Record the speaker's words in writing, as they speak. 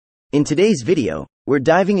In today's video, we're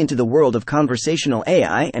diving into the world of conversational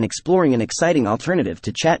AI and exploring an exciting alternative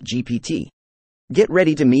to ChatGPT. Get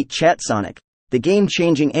ready to meet ChatSonic, the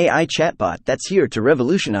game-changing AI chatbot that's here to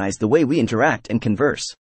revolutionize the way we interact and converse.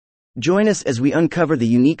 Join us as we uncover the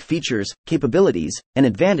unique features, capabilities, and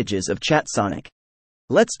advantages of ChatSonic.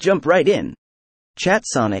 Let's jump right in.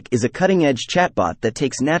 ChatSonic is a cutting-edge chatbot that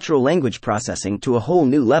takes natural language processing to a whole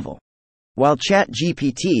new level. While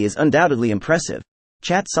ChatGPT is undoubtedly impressive,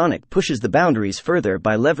 ChatSonic pushes the boundaries further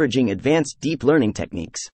by leveraging advanced deep learning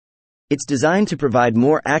techniques. It's designed to provide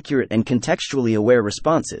more accurate and contextually aware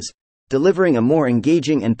responses, delivering a more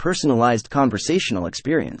engaging and personalized conversational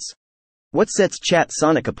experience. What sets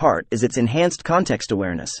ChatSonic apart is its enhanced context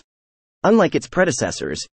awareness. Unlike its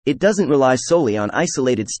predecessors, it doesn't rely solely on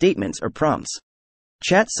isolated statements or prompts.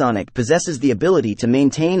 ChatSonic possesses the ability to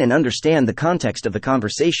maintain and understand the context of the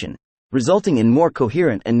conversation, resulting in more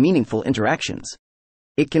coherent and meaningful interactions.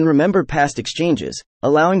 It can remember past exchanges,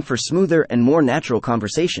 allowing for smoother and more natural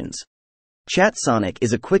conversations. ChatSonic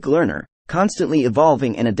is a quick learner, constantly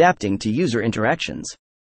evolving and adapting to user interactions.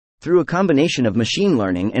 Through a combination of machine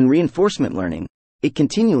learning and reinforcement learning, it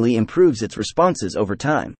continually improves its responses over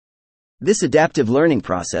time. This adaptive learning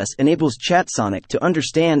process enables ChatSonic to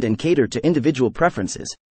understand and cater to individual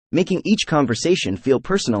preferences, making each conversation feel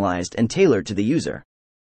personalized and tailored to the user.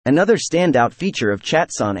 Another standout feature of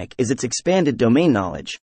ChatSonic is its expanded domain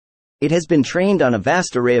knowledge. It has been trained on a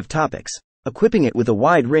vast array of topics, equipping it with a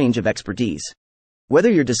wide range of expertise. Whether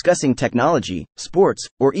you're discussing technology, sports,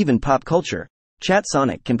 or even pop culture,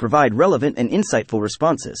 ChatSonic can provide relevant and insightful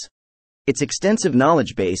responses. Its extensive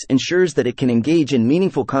knowledge base ensures that it can engage in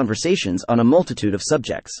meaningful conversations on a multitude of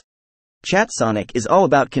subjects. ChatSonic is all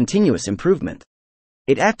about continuous improvement.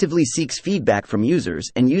 It actively seeks feedback from users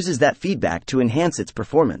and uses that feedback to enhance its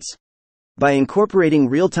performance. By incorporating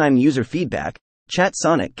real-time user feedback,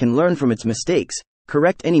 ChatSonic can learn from its mistakes,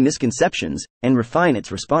 correct any misconceptions, and refine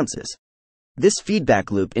its responses. This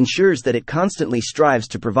feedback loop ensures that it constantly strives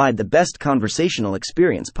to provide the best conversational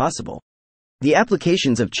experience possible. The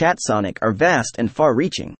applications of ChatSonic are vast and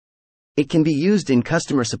far-reaching. It can be used in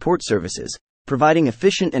customer support services, providing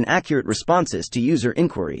efficient and accurate responses to user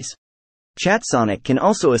inquiries. ChatSonic can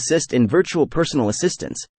also assist in virtual personal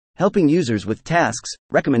assistants, helping users with tasks,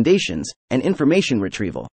 recommendations, and information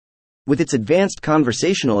retrieval. With its advanced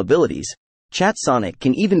conversational abilities, ChatSonic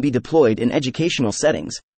can even be deployed in educational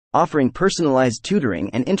settings, offering personalized tutoring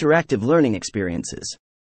and interactive learning experiences.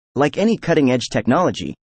 Like any cutting-edge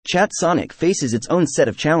technology, ChatSonic faces its own set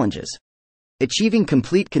of challenges. Achieving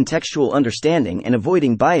complete contextual understanding and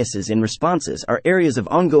avoiding biases in responses are areas of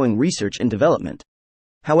ongoing research and development.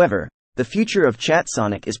 However, the future of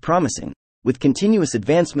ChatSonic is promising, with continuous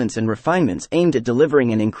advancements and refinements aimed at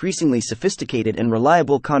delivering an increasingly sophisticated and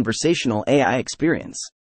reliable conversational AI experience.